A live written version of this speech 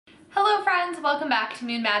friends, welcome back to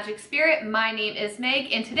MoonMagickSpirit. My name is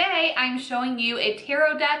Meg and today I'm showing you a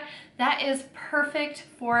tarot deck that is perfect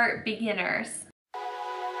for beginners.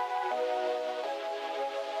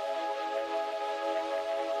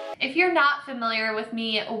 If you're not familiar with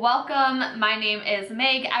me, welcome. My name is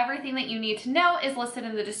Meg. Everything that you need to know is listed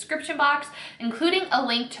in the description box, including a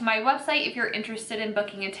link to my website if you're interested in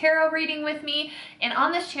booking a tarot reading with me. And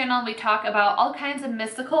on this channel, we talk about all kinds of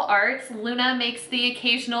mystical arts. Luna makes the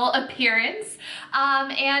occasional appearance.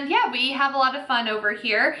 And yeah, we have a lot of fun over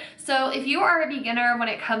here. So if you are a beginner when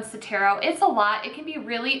it comes to tarot, it's a lot. It can be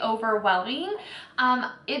really overwhelming.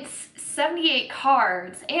 It's 78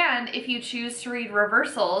 cards, and if you choose to read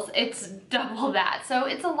reversals, it's double that. So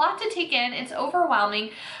it's a lot to take in. It's overwhelming.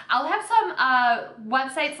 I'll have some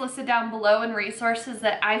websites listed down below and resources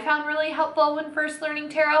that I found really helpful when first learning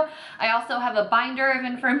tarot. I also have a binder of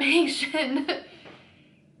information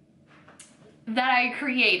that I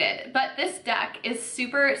created, but this deck is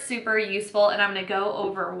super useful and I'm gonna go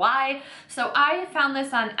over why. So I found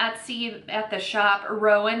this on Etsy at the shop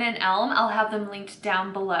Rowan and Elm. I'll have them linked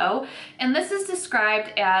down below, and this is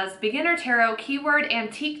described as Beginner Tarot Keyword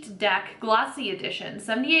Antiqued Deck Glossy Edition,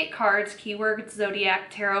 78 cards, keyword zodiac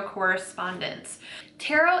tarot correspondence.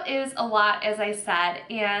 Tarot is a lot, as I said,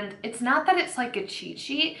 and it's not that it's like a cheat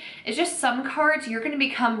sheet. It's just some cards you're going to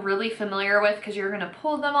become really familiar with because you're going to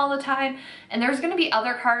pull them all the time, and there's going to be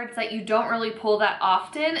other cards that you don't really pull that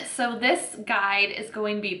often. So this guide is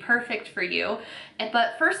going to be perfect for you.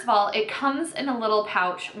 But first of all, it comes in a little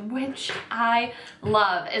pouch, which I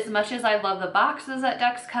love. As much as I love the boxes that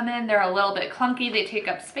decks come in, they're a little bit clunky, they take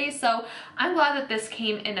up space, so I'm glad that this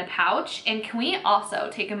came in a pouch. And can we also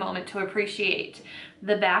take a moment to appreciate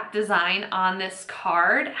the back design on this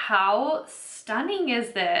card? How stunning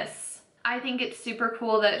is this? I think it's super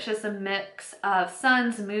cool that it's just a mix of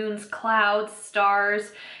suns, moons, clouds,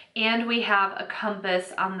 stars, and we have a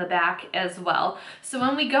compass on the back as well. So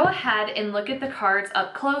when we go ahead and look at the cards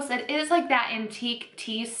up close, it is like that antique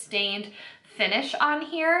tea stained finish on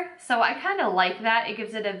here. So I kind of like that. It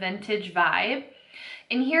gives it a vintage vibe.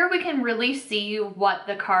 And here we can really see what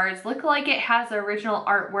the cards look like. It has the original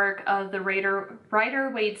artwork of the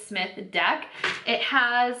Rider-Waite-Smith deck. It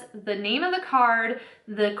has the name of the card,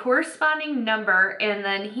 the corresponding number, and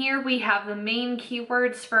then here we have the main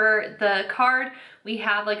keywords for the card. We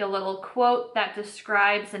have like a little quote that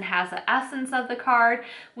describes and has the essence of the card.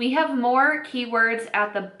 We have more keywords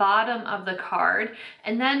at the bottom of the card.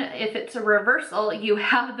 And then if it's a reversal, you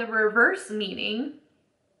have the reverse meaning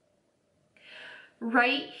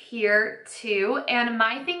right here too. And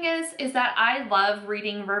my thing is that I love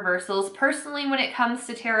reading reversals. Personally, when it comes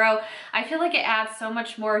to tarot, I feel like it adds so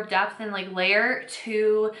much more depth and like layer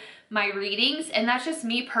to my readings, and that's just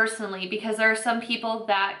me personally, because there are some people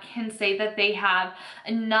that can say that they have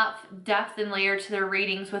enough depth and layer to their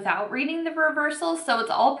readings without reading the reversals. So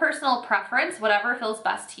it's all personal preference, whatever feels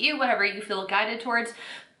best to you, whatever you feel guided towards,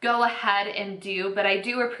 go ahead and do. But I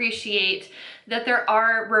do appreciate that there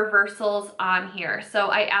are reversals on here, so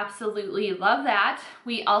I absolutely love that.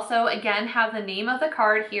 We also again have the name of the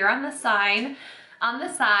card here on the side,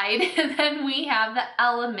 and then we have the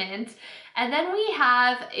element, and then we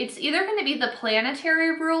have, it's either going to be the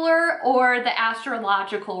planetary ruler or the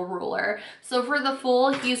astrological ruler. So for the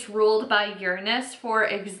Fool, he's ruled by Uranus, for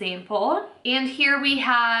example. And here we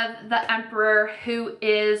have the Emperor, who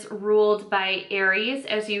is ruled by Aries,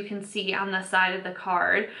 as you can see on the side of the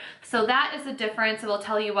card. So that is the difference. It will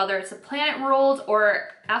tell you whether it's a planet ruled or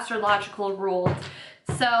astrological ruled.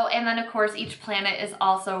 So, and then of course each planet is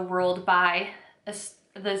also ruled by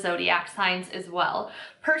the zodiac signs as well.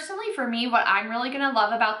 Personally, for me, what I'm really gonna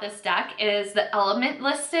love about this deck is the element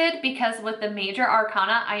listed, because with the major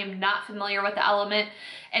arcana, I am not familiar with the element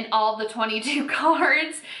and all the 22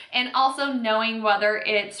 cards, and also knowing whether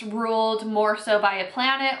it's ruled more so by a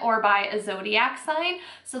planet or by a zodiac sign.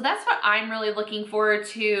 So that's what I'm really looking forward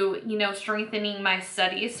to, you know, strengthening my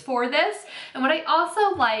studies for this. And what I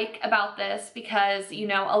also like about this, because, you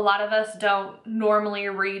know, a lot of us don't normally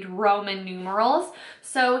read Roman numerals.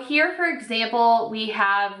 So here, for example, we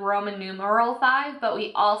have Roman numeral 5, but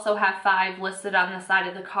we also have 5 listed on the side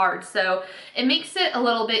of the card. So it makes it a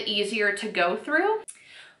little bit easier to go through.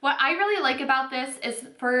 What I really like about this is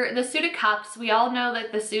for the suit of cups, we all know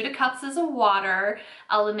that the suit of cups is a water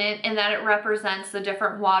element and that it represents the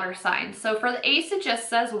different water signs. So for the ace, it just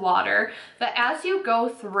says water, but as you go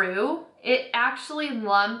through, it actually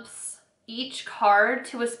lumps each card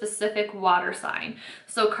to a specific water sign.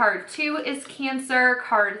 So card 2 is Cancer,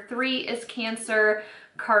 card 3 is Cancer,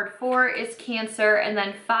 card 4 is Cancer, and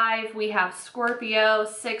then 5 we have Scorpio,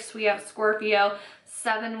 6 we have Scorpio,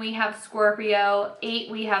 7 we have Scorpio,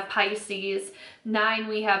 8 we have Pisces, 9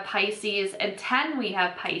 we have Pisces, and 10 we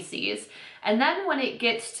have Pisces. And then when it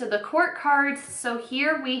gets to the court cards, so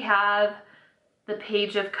here we have the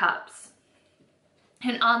Page of Cups.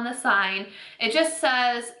 And on the sign, it just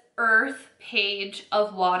says Earth, Page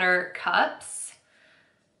of Water, Cups.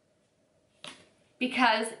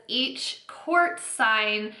 Because each court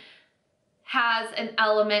sign has an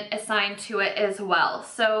element assigned to it as well.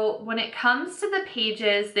 So when it comes to the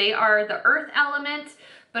pages, they are the earth element,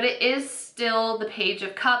 but it is still the Page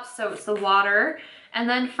of Cups, so it's the water. And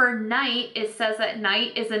then for night, it says that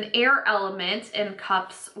night is an air element and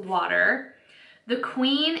cups water. The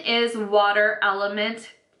Queen is water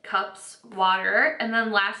element, cups water. And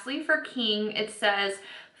then lastly for king, it says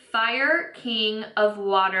fire, king of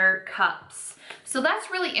water, cups. So that's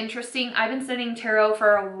really interesting. I've been studying tarot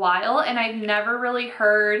for a while and I've never really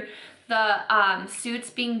heard the suits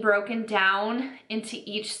being broken down into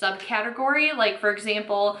each subcategory. Like for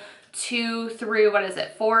example, 2 through,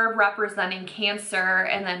 4 representing Cancer,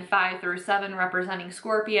 and then 5 through 7 representing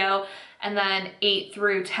Scorpio, and then 8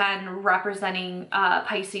 through 10 representing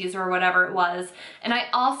Pisces or whatever it was. And I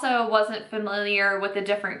also wasn't familiar with the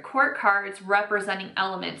different court cards representing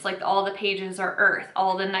elements, like all the pages are earth,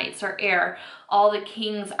 all the knights are air, all the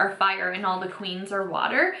kings are fire, and all the queens are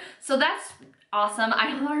water. So that's awesome.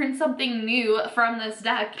 I learned something new from this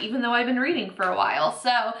deck, even though I've been reading for a while.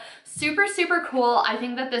 So super, super cool. I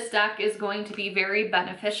think that this deck is going to be very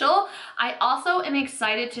beneficial. I also am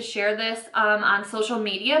excited to share this on social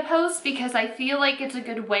media posts because I feel like it's a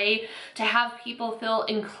good way to have people feel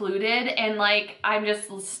included and like, I'm just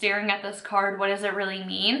staring at this card, what does it really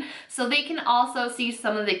mean? So they can also see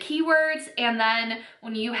some of the keywords, and then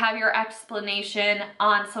when you have your explanation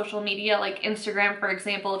on social media, like Instagram, for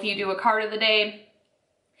example, if you do a card of the day,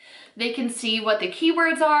 they can see what the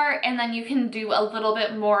keywords are, and then you can do a little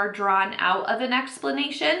bit more drawn out of an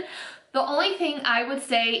explanation. The only thing I would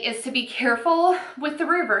say is to be careful with the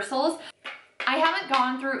reversals. I haven't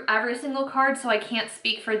gone through every single card, so I can't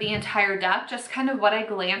speak for the entire deck, just kind of what I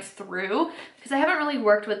glanced through, because I haven't really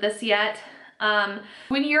worked with this yet.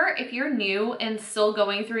 If you're new and still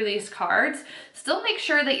going through these cards, still make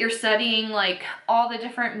sure that you're studying like all the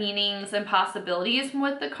different meanings and possibilities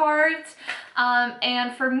with the cards.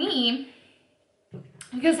 And for me,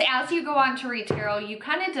 because as you go on to read tarot, you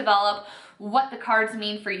kind of develop what the cards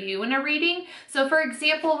mean for you in a reading. So for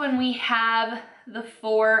example, when we have the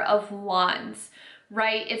 4 of Wands,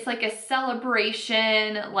 right? It's like a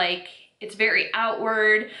celebration, like it's very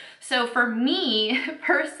outward. So for me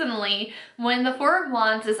personally, when the 4 of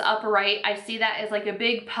Wands is upright, I see that as like a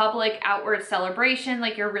big public outward celebration,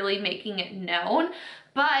 like you're really making it known.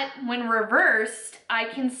 But when reversed, I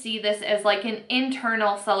can see this as like an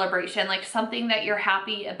internal celebration, like something that you're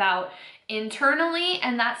happy about internally.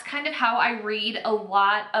 And that's kind of how I read a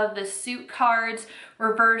lot of the suit cards.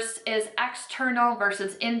 Reversed is external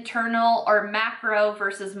versus internal, or macro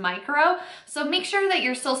versus micro. So make sure that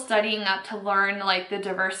you're still studying up to learn like the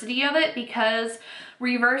diversity of it, because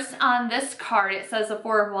reversed on this card, it says the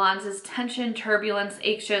 4 of Wands is tension, turbulence,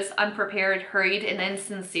 anxious, unprepared, hurried, and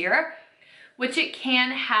insincere, which it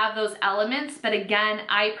can have those elements, but again,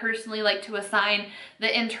 I personally like to assign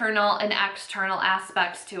the internal and external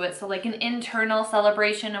aspects to it. So like an internal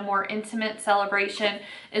celebration, a more intimate celebration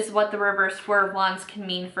is what the reverse 4 of Wands can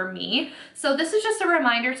mean for me. So this is just a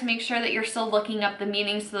reminder to make sure that you're still looking up the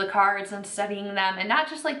meanings to the cards and studying them, and not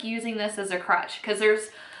just like using this as a crutch, because there's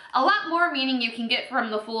a lot more meaning you can get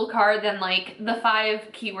from the full card than like the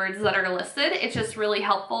 5 keywords that are listed. It's just really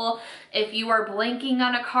helpful if you are blanking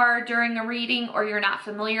on a card during a reading or you're not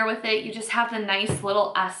familiar with it. You just have the nice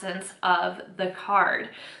little essence of the card.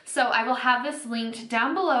 So I will have this linked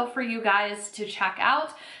down below for you guys to check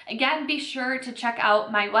out. Again, be sure to check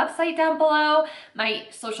out my website down below, my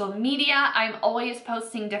social media. I'm always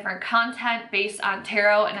posting different content based on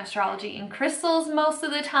tarot and astrology and crystals most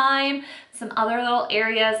of the time, some other little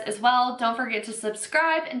areas as well. Don't forget to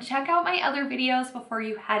subscribe and check out my other videos before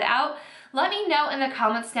you head out. Let me know in the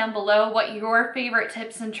comments down below what your favorite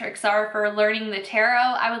tips and tricks are for learning the tarot.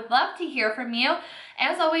 I would love to hear from you.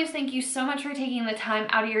 As always, thank you so much for taking the time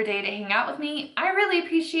out of your day to hang out with me. I really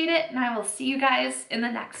appreciate it, and I will see you guys in the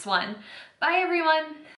next one. Bye, everyone.